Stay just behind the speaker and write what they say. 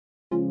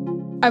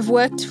I've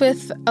worked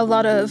with a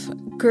lot of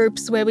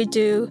groups where we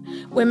do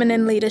women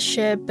in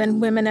leadership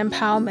and women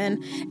empowerment,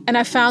 and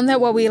I found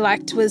that what we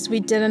lacked was we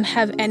didn't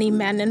have any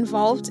men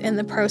involved in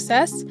the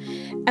process.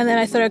 And then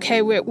I thought,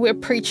 okay, we're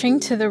preaching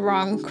to the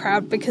wrong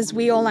crowd because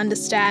we all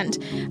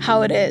understand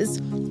how it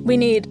is. We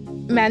need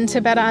men to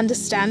better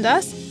understand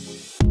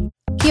us.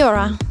 Kia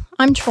ora,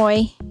 I'm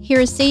Troy, here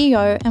as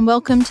CEO, and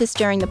welcome to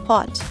Stirring the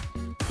Pot.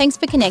 Thanks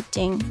for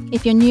connecting.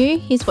 If you're new,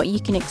 here's what you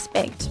can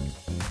expect.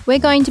 We're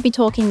going to be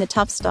talking the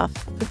tough stuff,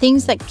 the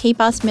things that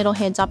keep us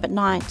metalheads up at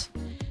night.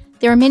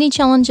 There are many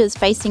challenges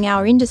facing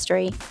our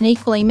industry and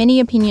equally many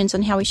opinions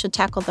on how we should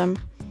tackle them.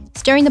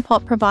 Stirring the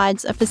Pot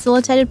provides a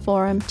facilitated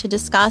forum to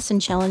discuss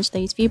and challenge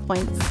these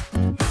viewpoints.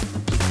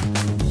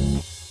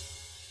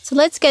 So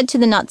let's get to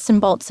the nuts and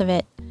bolts of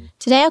it.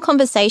 Today our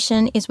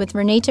conversation is with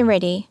Renita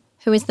Reddy,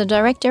 who is the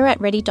director at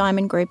Reddy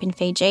Diamond Group in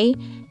Fiji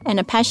and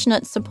a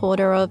passionate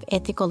supporter of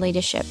ethical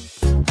leadership.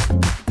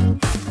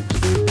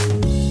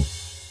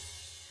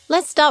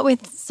 Let's start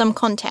with some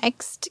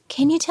context.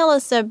 Can you tell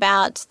us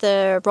about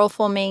the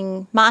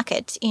rollforming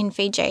market in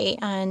Fiji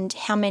and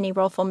how many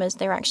rollformers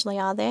there actually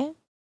are there?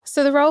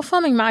 So the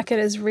rollforming market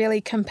is really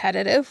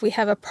competitive. We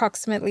have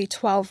approximately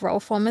 12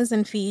 rollformers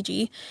in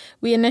Fiji.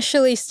 We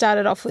initially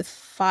started off with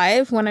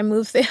 5 when I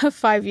moved there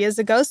 5 years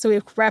ago, so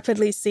we've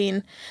rapidly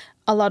seen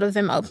a lot of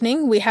them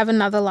opening. We have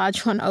another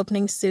large one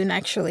opening soon,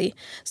 actually,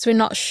 so we're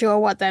not sure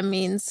what that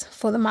means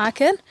for the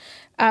market.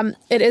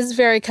 It is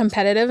very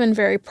competitive and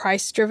very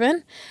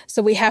price-driven,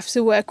 so we have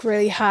to work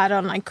really hard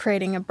on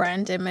creating a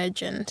brand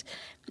image and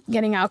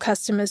getting our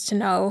customers to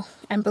know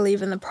and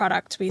believe in the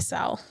product we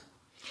sell.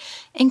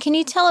 And can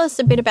you tell us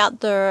a bit about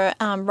the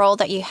role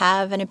that you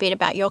have and a bit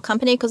about your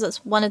company? Because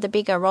it's one of the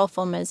bigger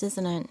rollformers,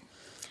 isn't it?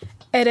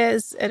 It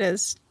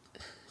is.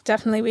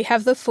 Definitely. We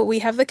have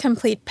the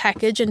complete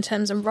package in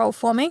terms of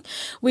rollforming.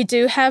 We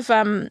do have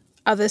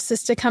other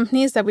sister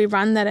companies that we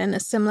run that are in a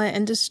similar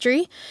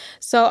industry.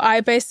 So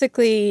I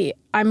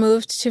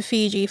moved to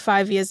Fiji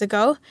 5 years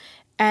ago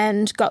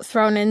and got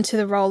thrown into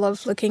the role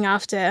of looking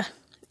after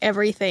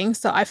everything.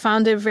 So I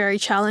found it very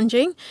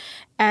challenging.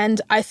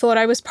 And I thought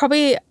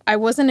I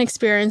wasn't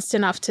experienced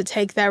enough to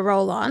take that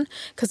role on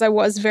because I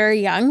was very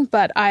young,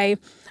 but I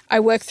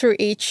worked through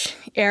each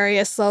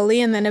area slowly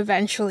and then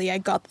eventually I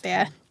got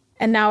there.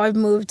 And now I've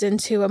moved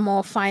into a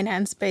more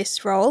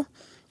finance-based role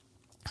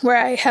where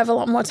I have a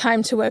lot more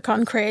time to work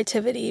on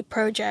creativity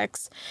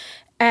projects.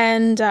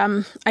 And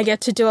I get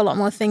to do a lot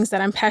more things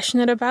that I'm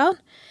passionate about.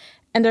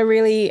 And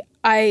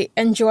I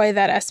enjoy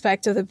that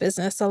aspect of the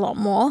business a lot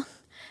more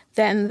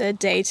than the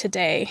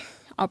day-to-day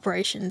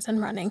operations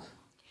and running.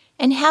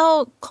 And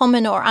how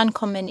common or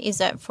uncommon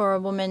is it for a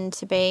woman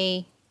to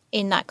be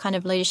in that kind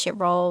of leadership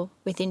role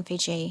within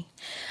Fiji?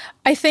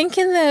 I think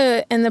in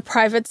the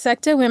private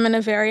sector, women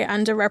are very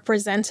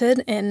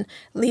underrepresented in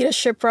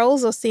leadership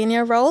roles or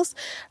senior roles.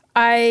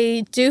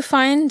 I do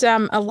find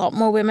a lot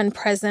more women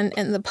present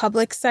in the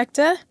public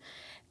sector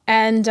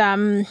and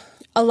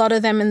a lot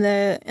of them in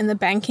the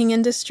banking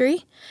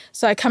industry.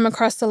 So I come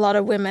across a lot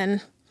of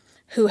women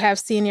who have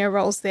senior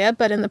roles there,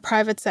 but in the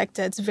private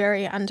sector, it's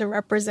very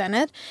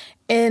underrepresented.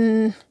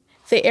 In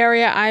the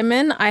area I'm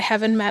in, I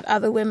haven't met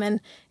other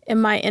women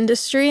in my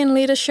industry in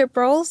leadership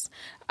roles.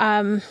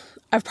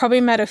 I've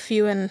probably met a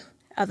few in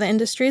other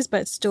industries,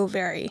 but it's still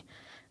very,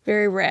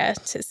 very rare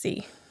to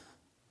see.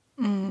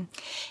 Mm.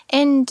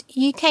 And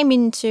you came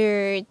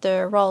into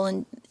the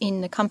role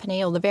in the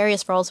company or the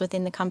various roles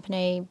within the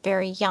company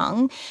very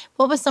young.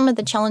 What were some of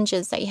the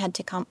challenges that you had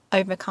to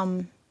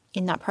overcome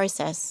in that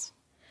process?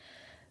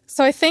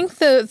 So I think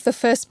the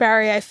first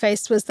barrier I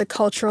faced was the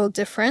cultural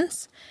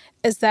difference,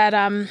 is that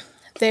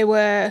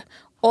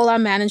all our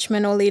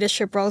management or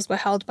leadership roles were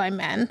held by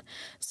men.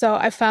 So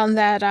I found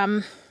that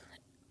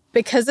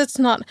because it's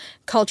not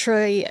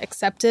culturally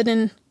accepted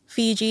in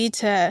Fiji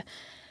to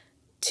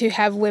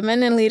have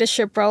women in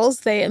leadership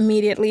roles, they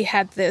immediately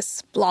had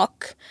this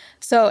block.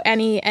 So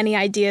any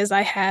ideas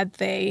I had,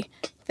 they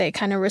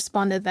kind of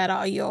responded that,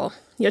 oh,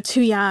 you're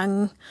too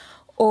young,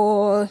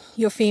 or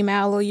you're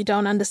female, or you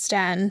don't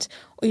understand,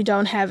 or you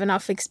don't have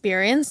enough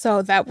experience.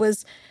 So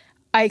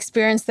I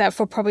experienced that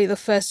for probably the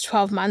first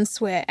 12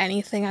 months where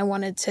anything I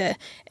wanted to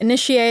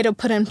initiate or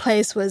put in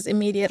place was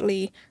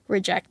immediately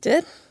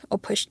rejected or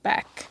pushed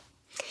back.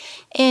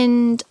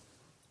 And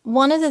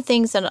one of the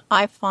things that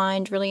I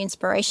find really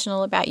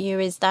inspirational about you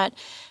is that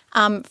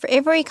for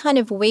every kind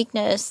of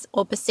weakness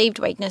or perceived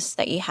weakness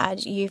that you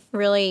had, you've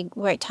really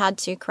worked hard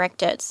to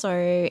correct it.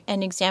 So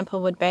an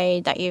example would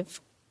be that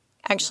you've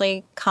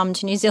actually come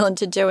to New Zealand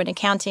to do an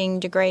accounting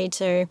degree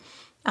to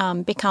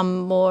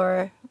become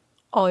more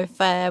au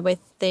fait with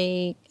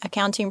the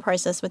accounting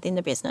process within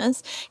the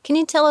business. Can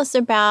you tell us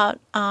about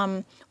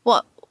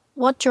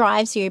what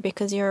drives you,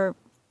 because you're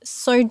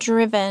so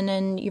driven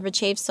and you've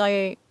achieved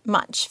so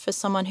much for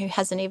someone who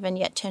hasn't even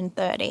yet turned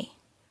 30?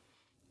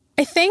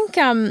 I think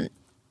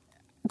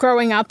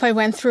growing up, I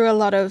went through a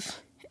lot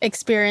of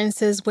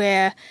experiences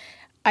where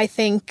I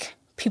think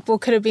people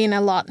could have been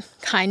a lot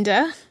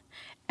kinder,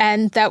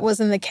 and that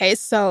wasn't the case.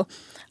 So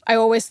I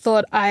always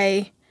thought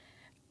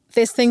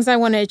there's things I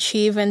want to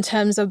achieve in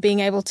terms of being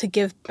able to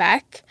give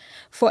back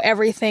for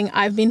everything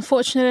I've been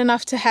fortunate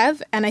enough to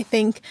have. And I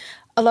think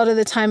a lot of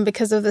the time,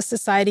 because of the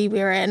society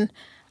we're in,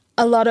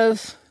 a lot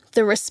of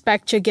the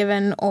respect you're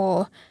given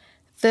or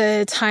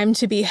the time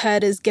to be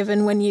heard is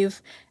given when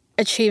you've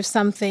achieved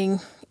something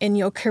in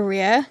your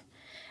career,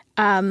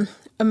 or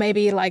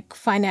maybe like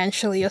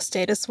financially or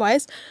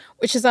status-wise,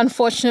 which is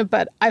unfortunate,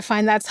 but I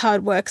find that's how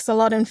it works a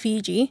lot in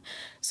Fiji.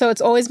 So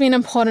it's always been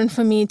important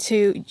for me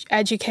to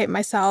educate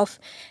myself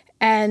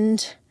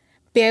and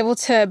be able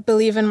to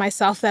believe in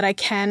myself that I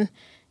can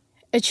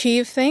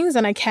achieve things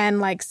and I can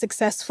like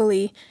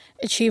successfully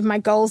achieve my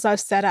goals I've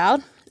set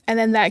out. And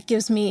then that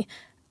gives me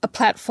a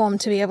platform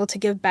to be able to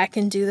give back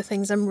and do the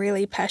things I'm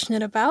really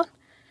passionate about,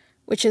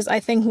 which is, I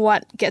think,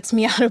 what gets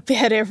me out of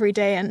bed every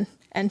day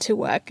and to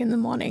work in the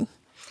morning.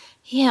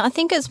 Yeah, I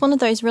think it's one of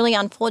those really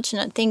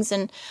unfortunate things,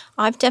 and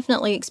I've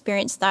definitely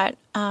experienced that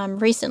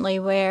recently,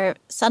 where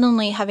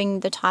suddenly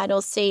having the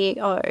title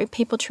CEO,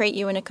 people treat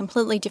you in a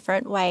completely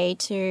different way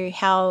to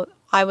how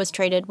I was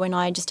treated when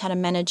I just had a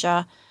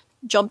manager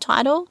job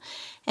title,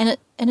 and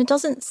it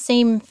doesn't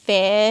seem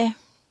fair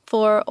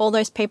for all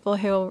those people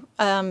who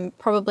are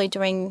probably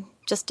doing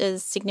just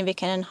as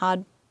significant and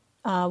hard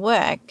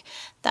work,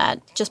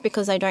 that just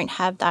because they don't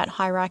have that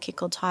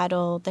hierarchical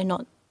title, they're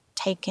not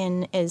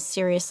taken as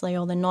seriously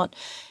or they're not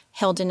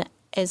held in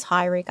as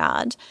high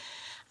regard.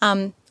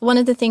 One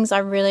of the things I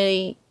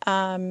really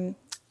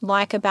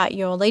like about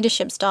your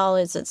leadership style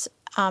is it's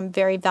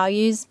very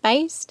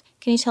values-based.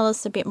 Can you tell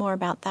us a bit more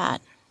about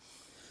that?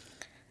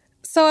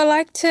 So I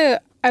like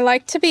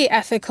to be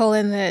ethical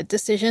in the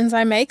decisions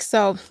I make.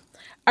 So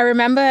I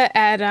remember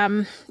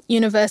at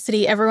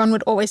university, everyone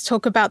would always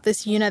talk about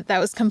this unit that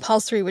was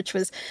compulsory, which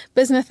was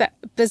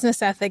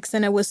business ethics,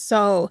 and it was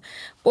so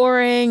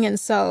boring and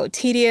so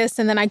tedious.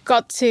 And then I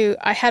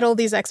had all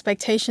these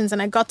expectations,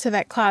 and I got to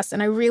that class,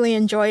 and I really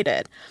enjoyed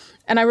it.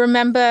 And I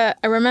remember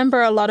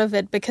a lot of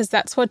it because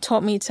that's what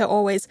taught me to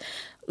always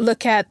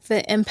look at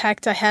the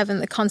impact I have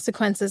and the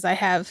consequences I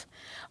have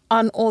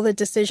on all the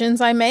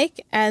decisions I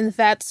make. And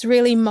that's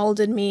really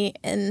molded me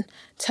in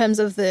terms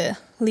of the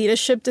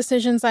leadership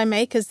decisions I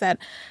make, is that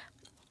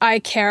I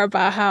care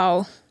about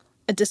how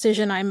a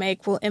decision I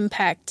make will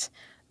impact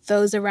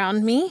those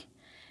around me.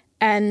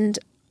 And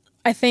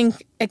I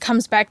think it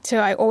comes back to,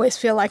 I always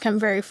feel like I'm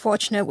very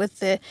fortunate with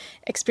the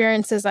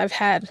experiences I've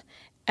had,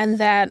 and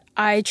that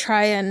I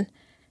try and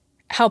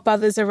help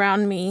others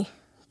around me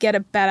get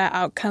a better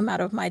outcome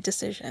out of my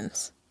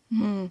decisions.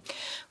 Mm.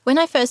 When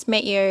I first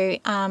met you,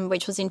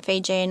 which was in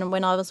Fiji, and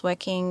when I was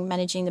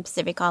managing the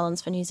Pacific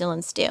Islands for New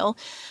Zealand Steel,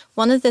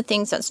 one of the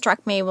things that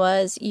struck me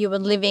was you were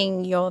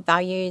living your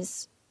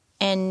values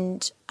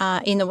and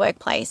in the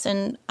workplace,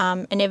 and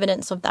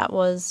evidence of that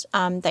was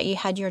that you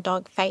had your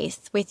dog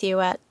Faith with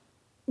you at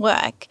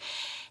work.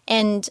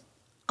 And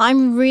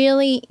I'm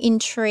really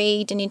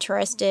intrigued and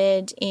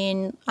interested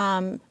in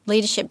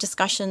leadership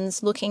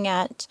discussions looking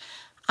at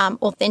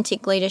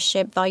authentic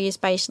leadership,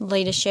 values-based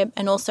leadership,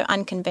 and also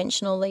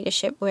unconventional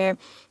leadership, where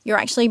you're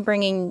actually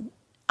bringing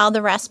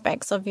other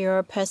aspects of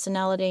your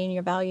personality and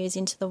your values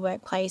into the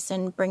workplace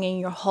and bringing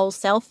your whole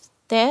self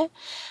there.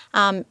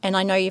 And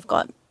I know you've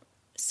got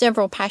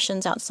several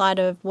passions outside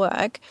of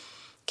work.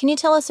 Can you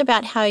tell us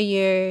about how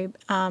you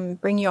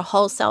bring your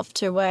whole self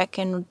to work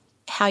and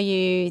how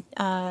you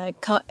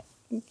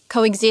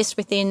coexist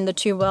within the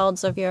two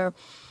worlds of your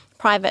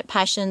private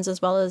passions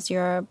as well as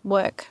your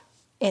work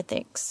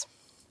ethics?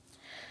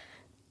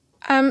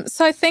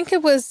 So I think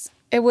it was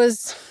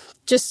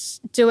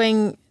just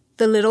doing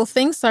the little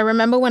things. So I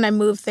remember when I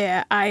moved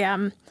there,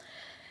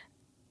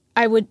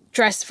 I would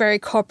dress very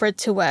corporate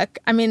to work.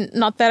 I mean,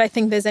 not that I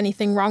think there's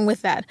anything wrong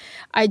with that.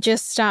 I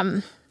just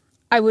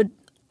I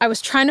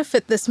was trying to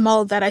fit this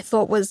mold that I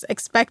thought was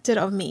expected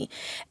of me.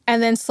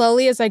 And then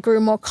slowly, as I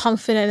grew more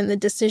confident in the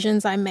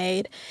decisions I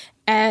made,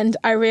 and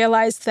I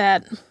realized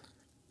that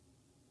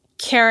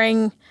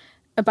caring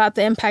about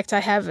the impact I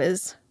have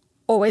is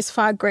always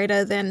far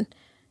greater than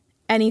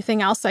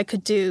anything else I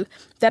could do,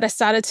 that I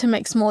started to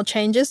make small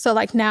changes. So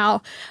like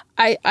now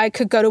I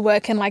could go to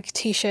work in like a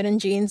t-shirt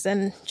and jeans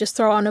and just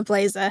throw on a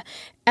blazer.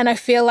 And I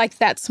feel like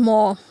that's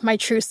more my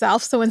true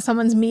self. So when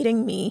someone's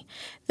meeting me,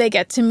 they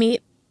get to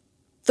meet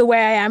the way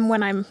I am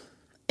when I'm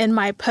in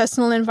my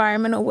personal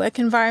environment or work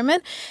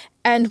environment.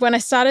 And when I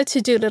started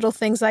to do little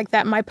things like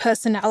that, my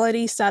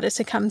personality started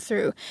to come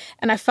through,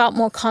 and I felt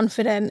more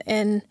confident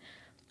in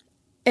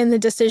the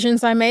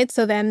decisions I made.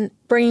 So then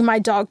bringing my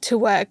dog to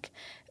work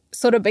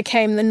sort of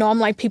became the norm.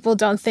 Like, people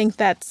don't think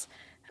that's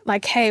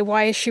like, hey,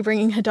 why is she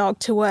bringing her dog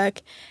to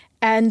work?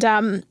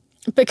 And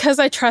because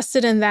I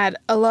trusted in that,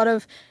 a lot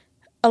of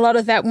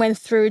that went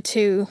through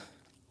to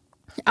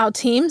our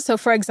team. So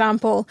for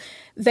example,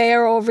 they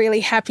are all really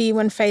happy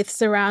when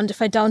Faith's around.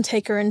 If I don't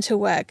take her into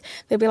work,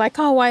 they'll be like,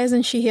 oh, why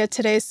isn't she here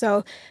today?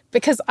 So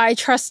because I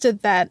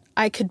trusted that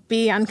I could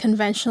be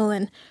unconventional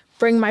and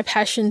bring my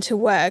passion to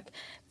work,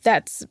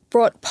 that's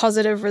brought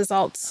positive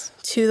results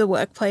to the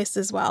workplace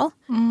as well.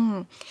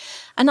 Mm.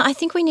 And I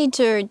think we need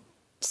to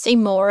see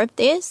more of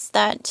this,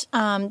 that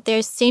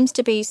there seems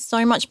to be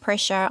so much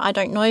pressure. I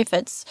don't know if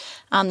it's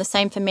the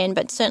same for men,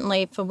 but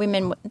certainly for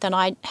women that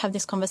I have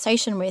this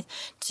conversation with,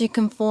 to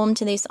conform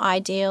to this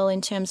ideal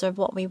in terms of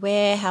what we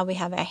wear, how we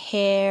have our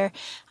hair,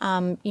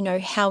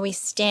 how we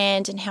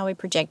stand and how we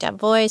project our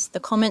voice, the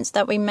comments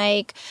that we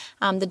make,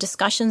 the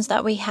discussions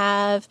that we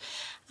have.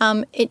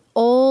 It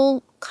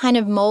all kind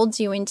of molds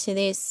you into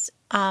this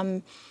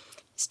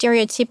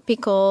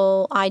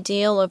stereotypical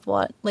ideal of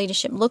what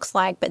leadership looks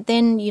like, but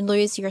then you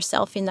lose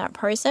yourself in that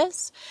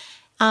process.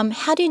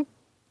 How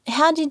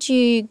did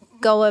you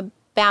go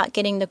about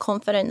getting the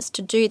confidence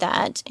to do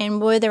that? And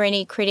were there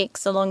any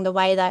critics along the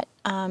way that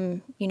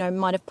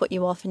might have put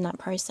you off in that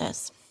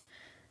process?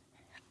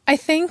 I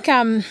think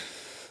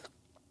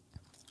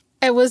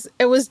it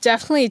was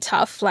definitely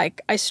tough.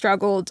 Like, I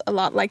struggled a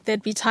lot. Like,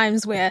 there'd be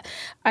times where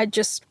I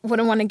just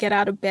wouldn't want to get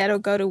out of bed or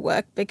go to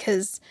work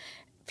because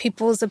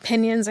people's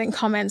opinions and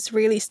comments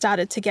really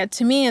started to get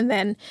to me. And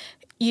then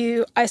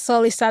I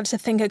slowly started to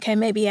think, okay,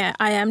 maybe I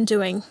am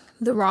doing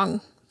the wrong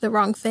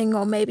thing,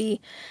 or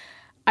maybe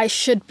I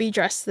should be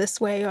dressed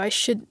this way, or I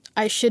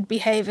should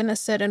behave in a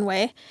certain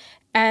way.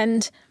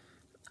 And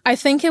I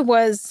think it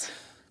was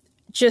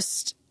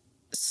just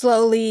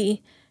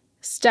slowly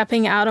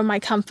stepping out of my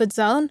comfort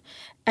zone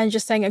and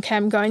just saying, okay,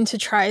 I'm going to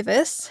try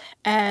this,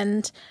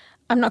 and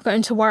I'm not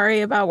going to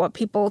worry about what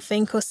people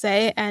think or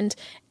say. And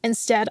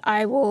instead,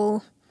 I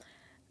will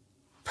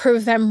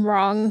prove them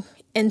wrong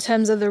in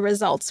terms of the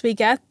results we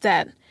get,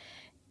 that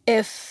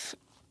if,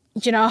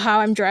 how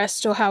I'm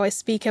dressed or how I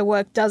speak at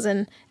work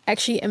doesn't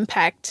actually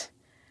impact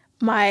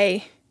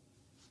my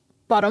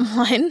bottom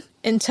line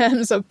in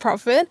terms of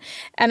profit.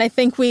 And I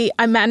think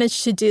I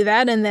managed to do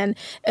that. And then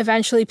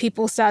eventually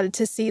people started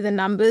to see the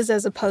numbers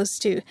as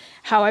opposed to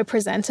how I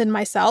presented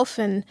myself.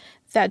 And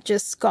that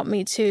just got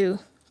me to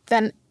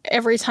then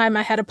every time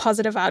I had a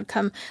positive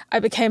outcome, I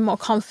became more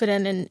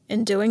confident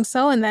in doing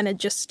so. And then it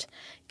just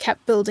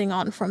kept building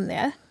on from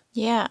there.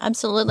 Yeah,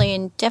 absolutely.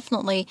 And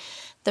definitely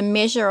the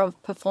measure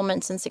of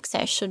performance and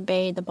success should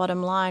be the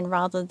bottom line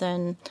rather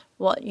than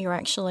what you're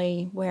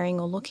actually wearing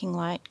or looking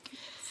like.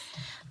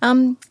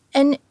 And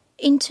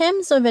in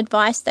terms of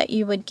advice that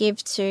you would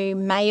give to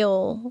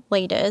male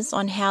leaders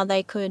on how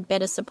they could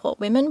better support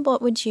women,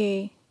 what would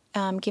you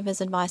give as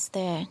advice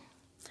there?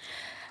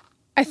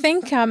 I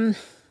think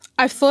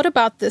I've thought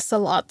about this a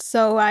lot.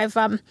 So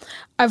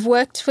I've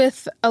worked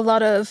with a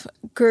lot of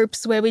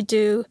groups where we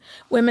do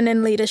women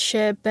in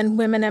leadership and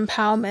women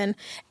empowerment.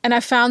 And I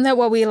found that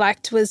what we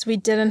lacked was we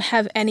didn't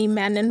have any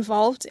men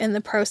involved in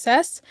the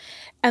process.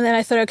 And then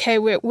I thought, okay,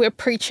 we're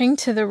preaching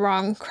to the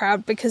wrong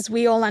crowd because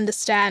we all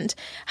understand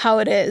how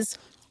it is.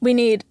 We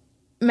need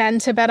men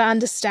to better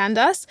understand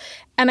us.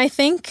 And I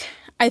think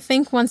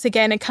once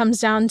again, it comes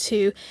down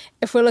to,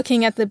 if we're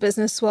looking at the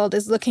business world,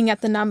 is looking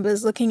at the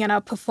numbers, looking at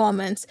our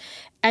performance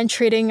and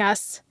treating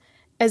us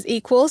as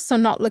equals. So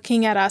not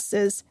looking at us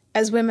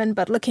as women,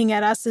 but looking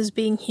at us as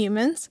being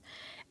humans,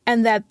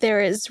 and that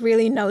there is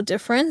really no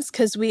difference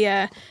because we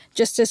are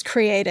just as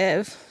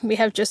creative. We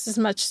have just as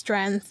much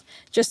strength,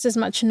 just as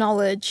much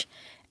knowledge,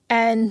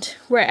 and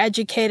we're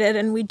educated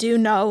and we do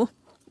know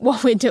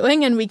what we're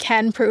doing and we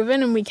can prove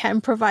it and we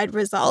can provide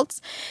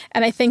results.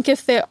 And I think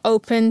if they're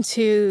open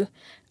to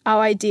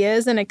our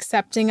ideas and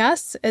accepting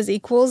us as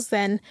equals,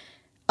 then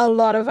a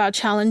lot of our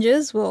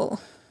challenges will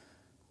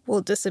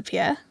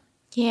disappear.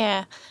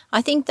 Yeah,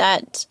 I think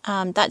that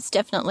that's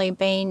definitely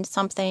been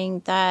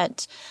something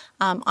that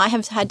I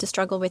have had to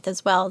struggle with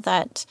as well,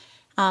 that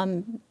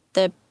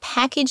the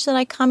package that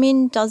I come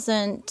in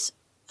doesn't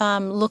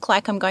look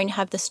like I'm going to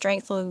have the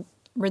strength or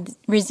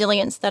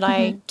resilience that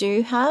I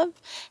do have.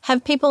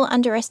 Have people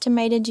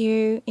underestimated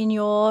you in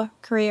your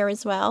career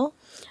as well?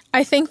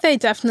 I think they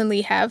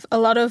definitely have. A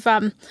lot of,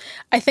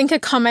 I think a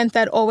comment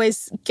that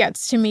always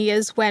gets to me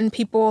is when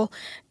people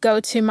go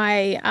to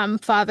my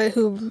father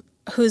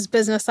whose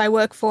business I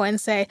work for and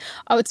say,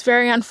 oh, it's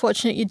very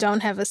unfortunate you don't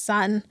have a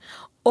son,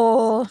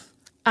 or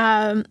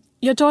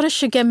your daughter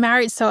should get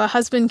married so her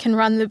husband can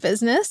run the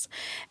business.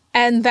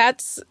 And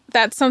that's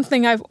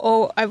something I've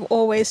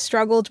always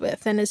struggled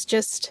with, and it's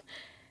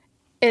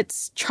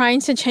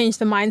trying to change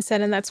the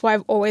mindset, and that's why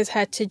I've always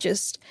had to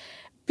just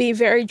be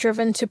very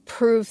driven to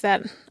prove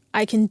that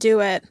I can do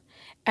it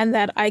and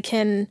that I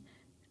can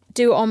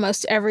do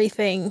almost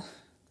everything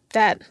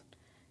that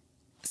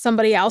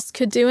somebody else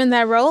could do in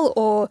that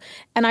role,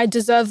 and I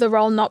deserve the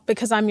role not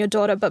because I'm your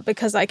daughter, but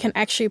because I can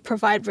actually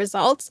provide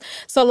results.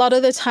 So a lot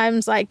of the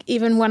times, like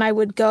even when I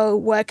would go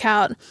work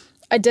out,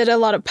 I did a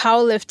lot of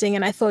powerlifting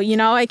and I thought,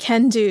 I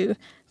can do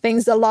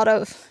things a lot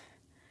of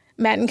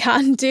men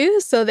can't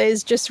do. So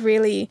there's just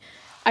really,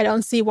 I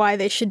don't see why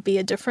there should be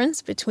a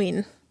difference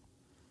between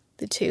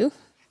the two.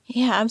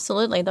 Yeah,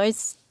 absolutely.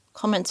 Those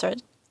comments are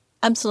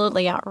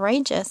absolutely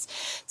outrageous.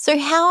 So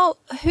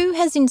who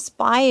has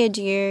inspired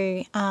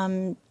you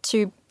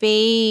to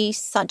be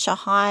such a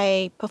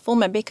high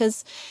performer?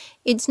 Because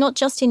it's not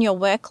just in your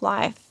work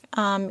life.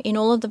 In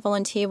all of the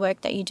volunteer work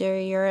that you do,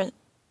 you're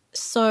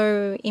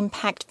so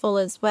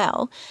impactful as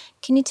well.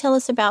 Can you tell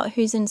us about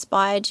who's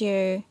inspired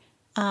you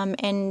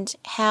and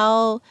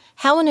how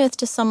on earth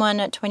does someone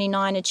at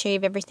 29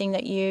 achieve everything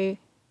that you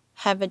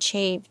have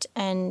achieved,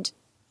 and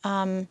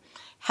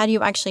how do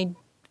you actually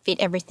fit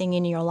everything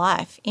in your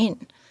life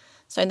in?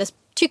 So there's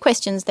 2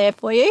 questions there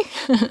for you.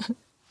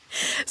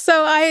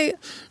 So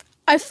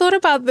I've thought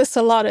about this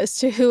a lot as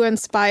to who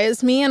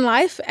inspires me in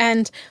life,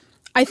 and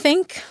I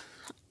think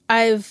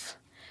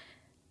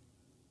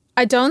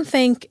I don't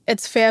think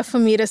it's fair for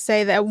me to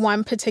say that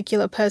one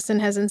particular person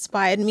has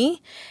inspired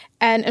me.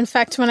 And in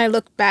fact, when I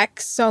look back,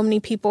 so many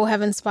people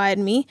have inspired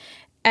me.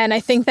 And I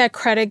think that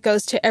credit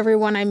goes to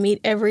everyone I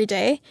meet every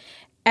day.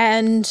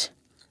 And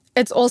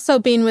it's also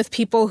been with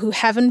people who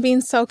haven't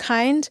been so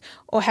kind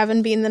or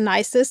haven't been the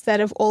nicest that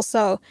have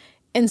also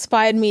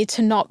inspired me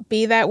to not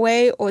be that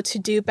way or to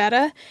do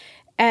better.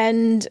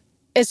 And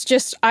it's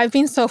just, I've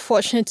been so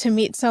fortunate to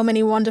meet so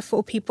many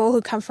wonderful people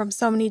who come from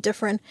so many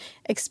different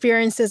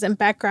experiences and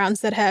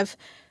backgrounds that have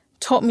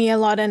taught me a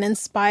lot and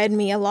inspired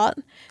me a lot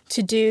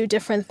to do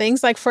different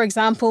things. Like, for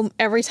example,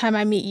 every time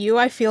I meet you,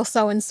 I feel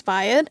so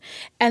inspired.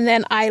 And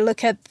then I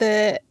look at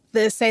the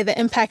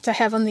impact I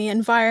have on the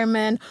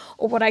environment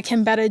or what I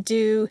can better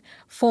do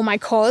for my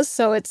cause.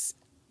 So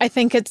I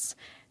think it's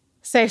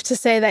safe to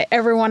say that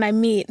everyone I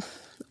meet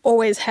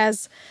always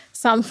has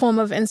some form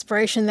of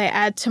inspiration they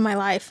add to my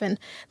life. And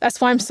that's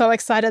why I'm so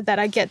excited that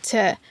I get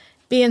to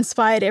be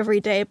inspired every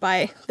day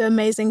by the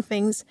amazing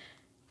things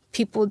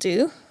people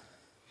do.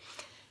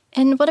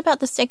 And what about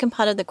the second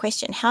part of the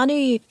question? How do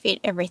you fit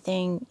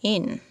everything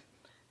in?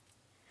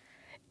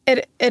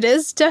 It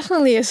is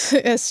definitely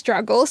a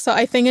struggle. So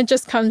I think it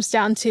just comes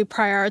down to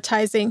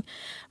prioritizing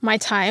my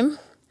time.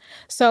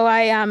 So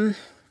I've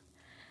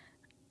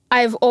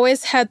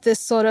always had this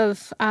sort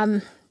of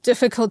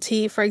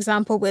difficulty, for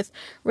example, with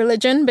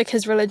religion,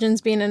 because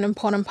religion's been an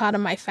important part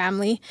of my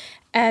family.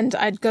 And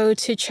I'd go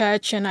to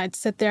church and I'd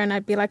sit there and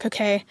I'd be like,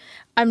 okay,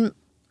 I'm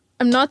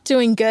not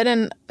doing good.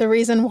 And the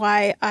reason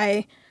why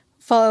I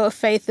follow a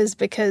faith is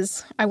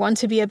because I want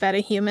to be a better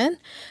human.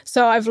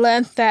 So I've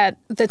learned that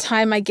the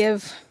time I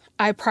give,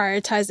 I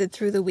prioritize it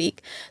through the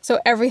week. So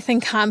everything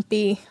can't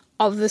be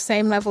of the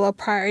same level of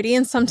priority.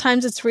 And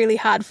sometimes it's really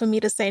hard for me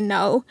to say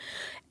no.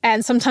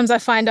 And sometimes I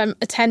find I'm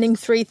attending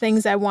 3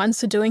 things at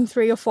once or doing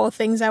 3 or 4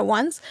 things at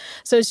once.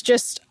 So it's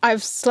just,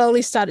 I've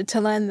slowly started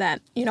to learn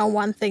that,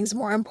 one thing's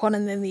more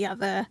important than the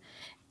other.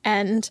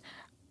 And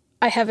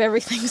I have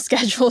everything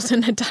scheduled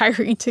in a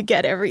diary to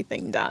get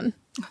everything done.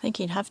 I think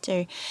you'd have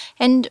to.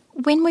 And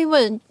when we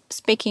were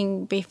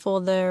speaking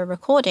before the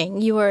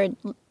recording, you were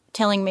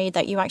telling me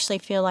that you actually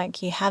feel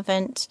like you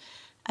haven't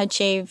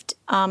achieved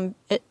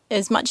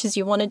as much as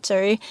you wanted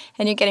to,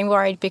 and you're getting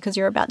worried because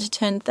you're about to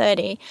turn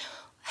 30.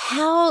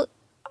 I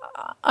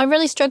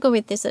really struggle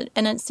with this,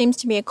 and it seems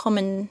to be a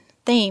common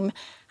theme.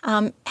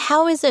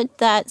 How is it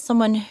that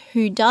someone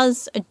who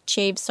does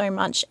achieve so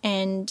much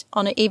and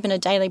on even a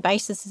daily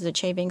basis is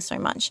achieving so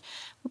much,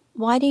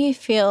 why do you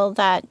feel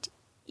that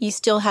you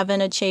still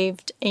haven't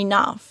achieved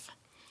enough?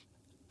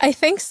 I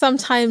think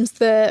sometimes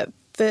the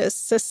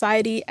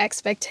society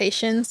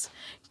expectations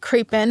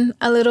creep in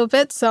a little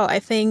bit. So I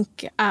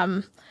think,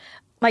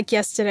 like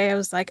yesterday, I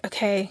was like,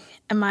 okay,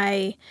 am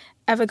I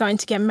ever going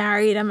to get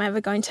married? Am I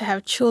ever going to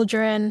have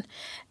children?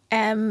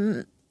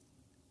 Am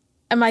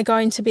I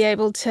going to be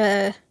able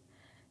to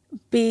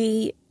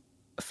be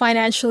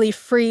financially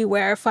free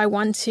where if I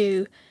want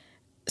to?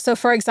 So,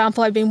 for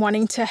example, I've been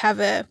wanting to have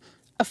a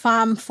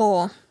farm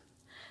for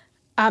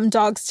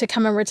dogs to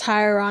come and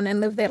retire on and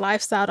live their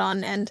lives out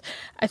on. And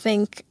I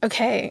think,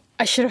 okay,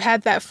 I should have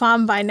had that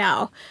farm by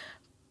now.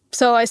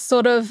 So I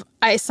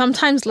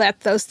sometimes let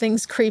those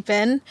things creep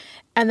in,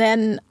 and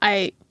then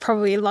I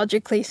probably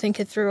logically think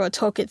it through or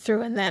talk it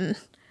through, and then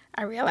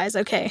I realize,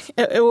 okay,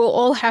 it will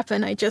all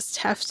happen. I just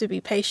have to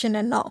be patient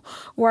and not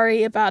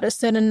worry about a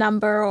certain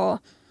number, or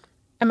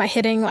am I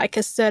hitting like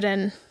a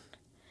certain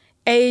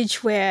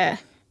age where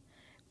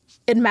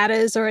it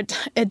matters or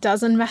it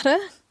doesn't matter.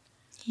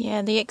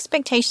 Yeah, the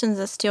expectations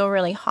are still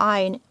really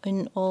high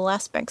in all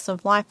aspects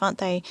of life, aren't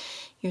they?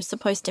 You're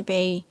supposed to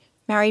be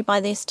married by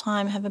this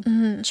time, have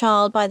a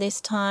child by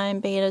this time,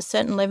 be at a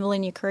certain level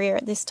in your career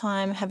at this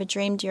time, have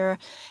dreamed your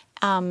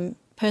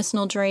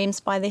personal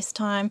dreams by this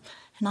time.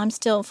 And I'm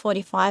still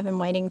 45 and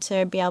waiting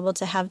to be able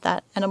to have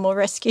that animal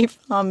rescue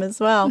farm as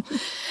well.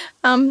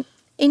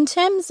 In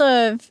terms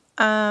of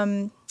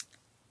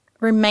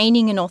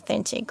remaining an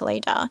authentic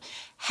leader,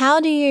 how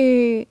do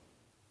you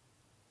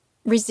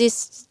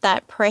resist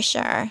that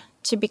pressure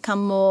to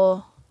become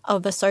more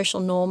of a social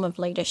norm of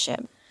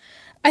leadership?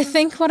 I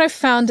think what I've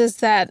found is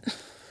that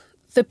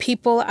the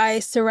people I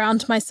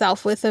surround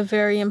myself with are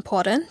very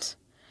important.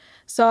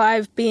 So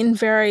I've been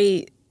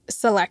very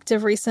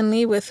selective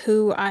recently with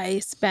who I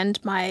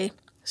spend my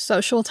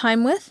social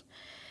time with.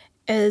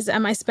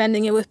 Am I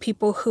spending it with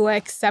people who are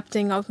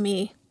accepting of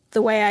me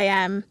the way I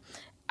am,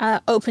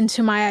 open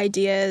to my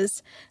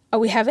ideas? Are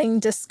we having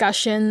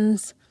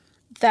discussions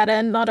that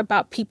are not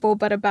about people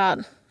but about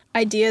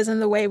ideas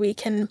and the way we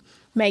can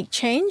make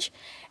change?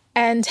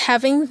 And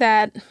having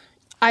that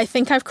I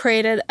think I've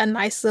created a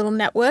nice little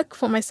network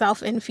for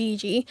myself in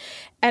Fiji,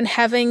 and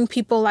having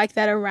people like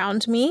that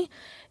around me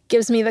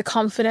gives me the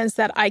confidence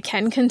that I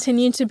can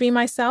continue to be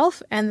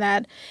myself, and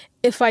that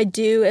if I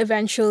do,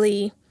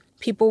 eventually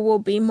people will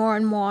be more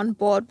and more on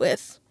board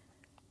with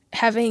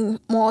having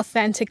more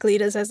authentic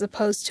leaders as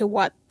opposed to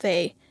what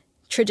they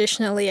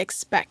traditionally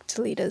expect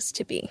leaders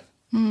to be.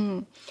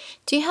 Do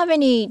you have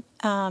any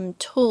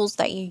tools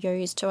that you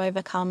use to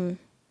overcome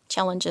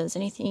challenges?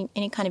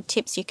 Any kind of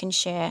tips you can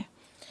share?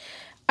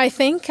 I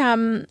think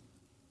the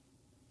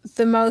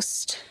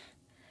most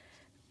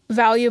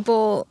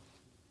valuable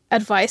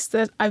advice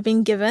that I've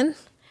been given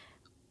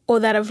or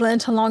that I've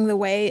learned along the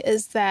way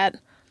is that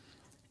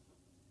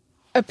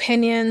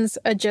opinions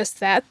are just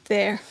that.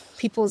 They're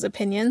people's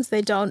opinions.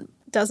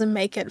 Doesn't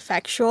make it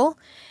factual.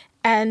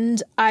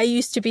 And I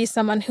used to be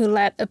someone who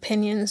let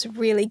opinions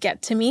really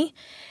get to me.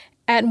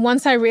 And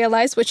once I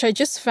realized, which I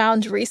just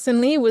found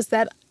recently, was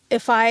that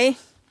if I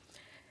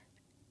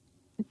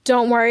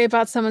don't worry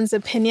about someone's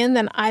opinion,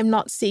 then I'm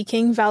not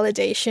seeking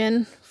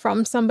validation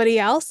from somebody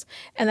else,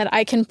 and that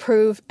I can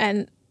prove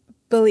and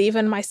believe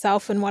in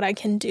myself and what I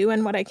can do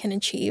and what I can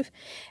achieve.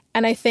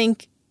 And I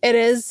think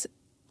it's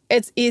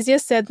easier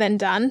said than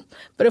done,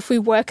 but if we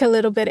work a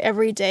little bit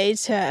every day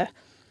to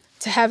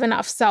have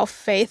enough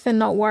self-faith and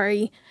not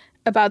worry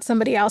about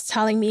somebody else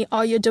telling me,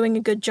 oh, you're doing a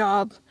good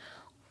job,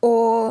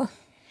 or,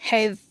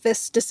 hey,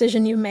 this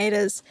decision you made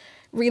is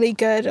really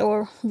good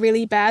or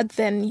really bad,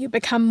 then you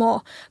become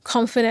more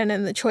confident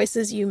in the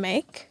choices you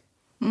make.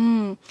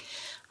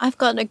 I've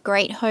got a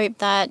great hope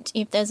that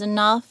if there's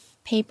enough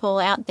people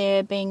out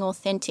there being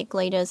authentic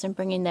leaders and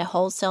bringing their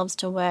whole selves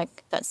to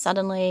work, that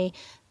suddenly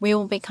we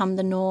will become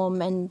the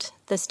norm and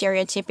the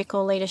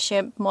stereotypical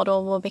leadership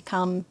model will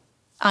become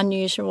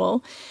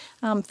unusual.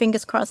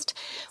 Fingers crossed.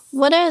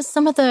 What are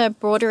some of the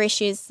broader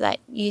issues that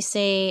you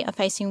see are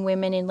facing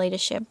women in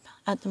leadership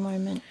at the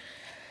moment?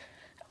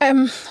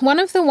 One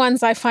of the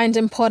ones I find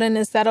important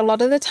is that a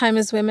lot of the time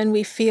as women,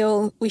 we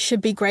feel we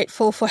should be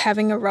grateful for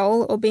having a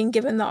role or being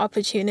given the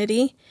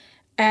opportunity,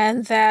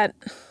 and that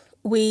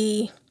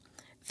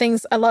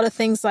a lot of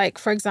things like,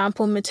 for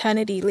example,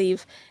 maternity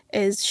leave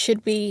is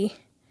should we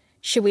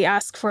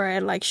ask for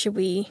it? Like, should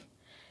we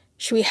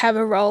have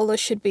a role, or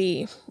should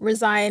we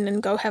resign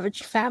and go have a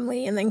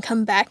family and then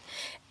come back?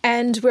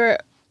 And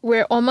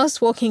we're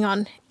almost walking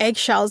on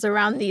eggshells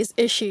around these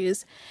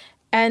issues.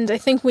 And I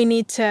think we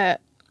need to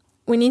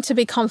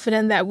be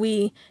confident that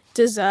we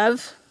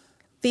deserve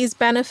these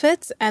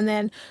benefits, and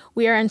then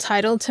we are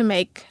entitled to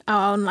make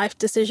our own life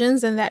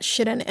decisions, and that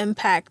shouldn't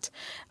impact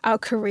our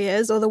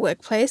careers or the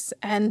workplace,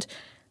 and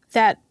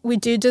that we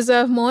do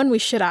deserve more and we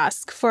should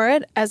ask for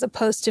it, as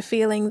opposed to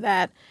feeling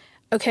that,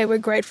 okay, we're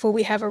grateful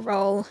we have a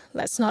role,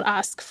 let's not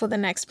ask for the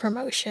next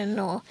promotion,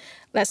 or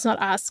let's not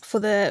ask for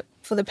the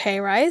pay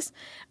rise.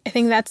 I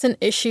think that's an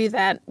issue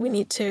that we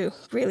need to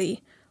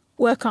really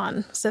work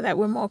on so that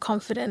we're more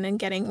confident in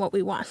getting what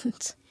we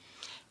want.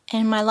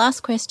 And my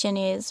last question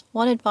is,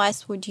 what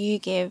advice would you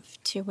give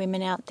to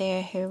women out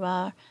there who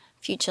are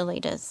future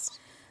leaders?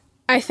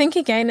 I think,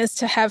 again, is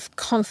to have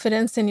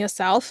confidence in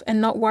yourself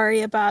and not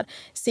worry about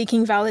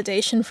seeking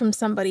validation from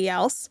somebody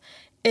else,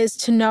 is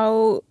to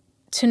know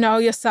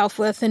your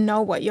self-worth and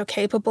know what you're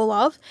capable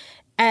of.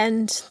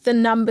 And the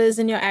numbers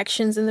and your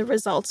actions and the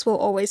results will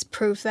always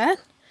prove that.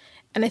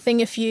 And I think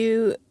if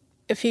you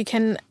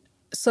can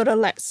sort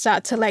of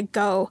start to let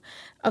go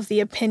of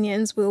the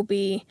opinions,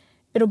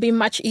 it'll be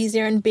much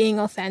easier in being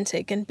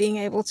authentic and being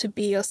able to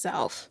be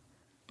yourself.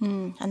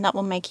 And that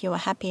will make you a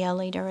happier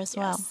leader as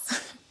well.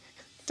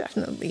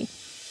 Definitely.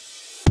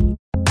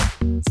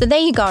 So there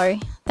you go.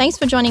 Thanks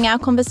for joining our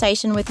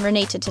conversation with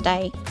Renita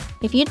today.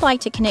 If you'd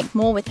like to connect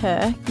more with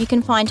her, you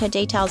can find her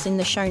details in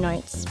the show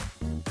notes.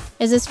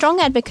 As a strong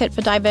advocate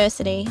for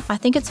diversity, I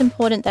think it's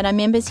important that our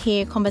members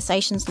hear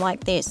conversations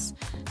like this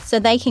so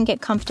they can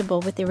get comfortable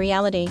with the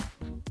reality.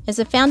 As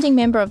a founding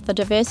member of the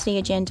Diversity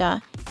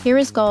Agenda,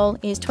 HERA's goal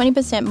is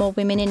 20% more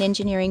women in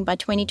engineering by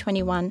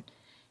 2021.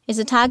 It's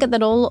a target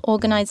that all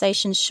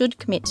organisations should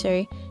commit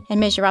to and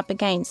measure up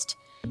against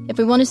if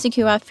we want to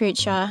secure our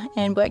future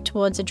and work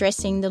towards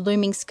addressing the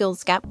looming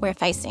skills gap we're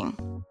facing.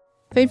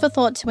 Food for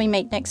thought till we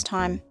meet next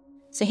time.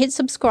 So hit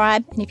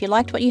subscribe, and if you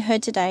liked what you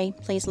heard today,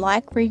 please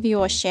like, review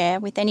or share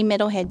with any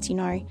metalheads you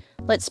know.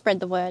 Let's spread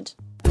the word.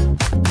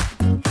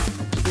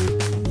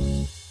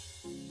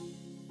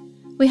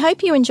 We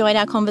hope you enjoyed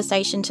our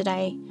conversation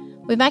today.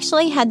 We've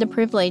actually had the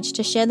privilege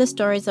to share the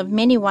stories of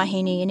many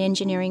wahine in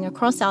engineering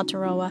across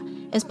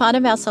Aotearoa as part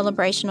of our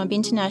celebration of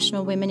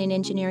International Women in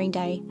Engineering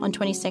Day on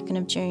 22nd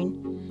of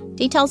June.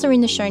 Details are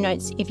in the show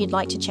notes if you'd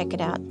like to check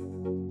it out.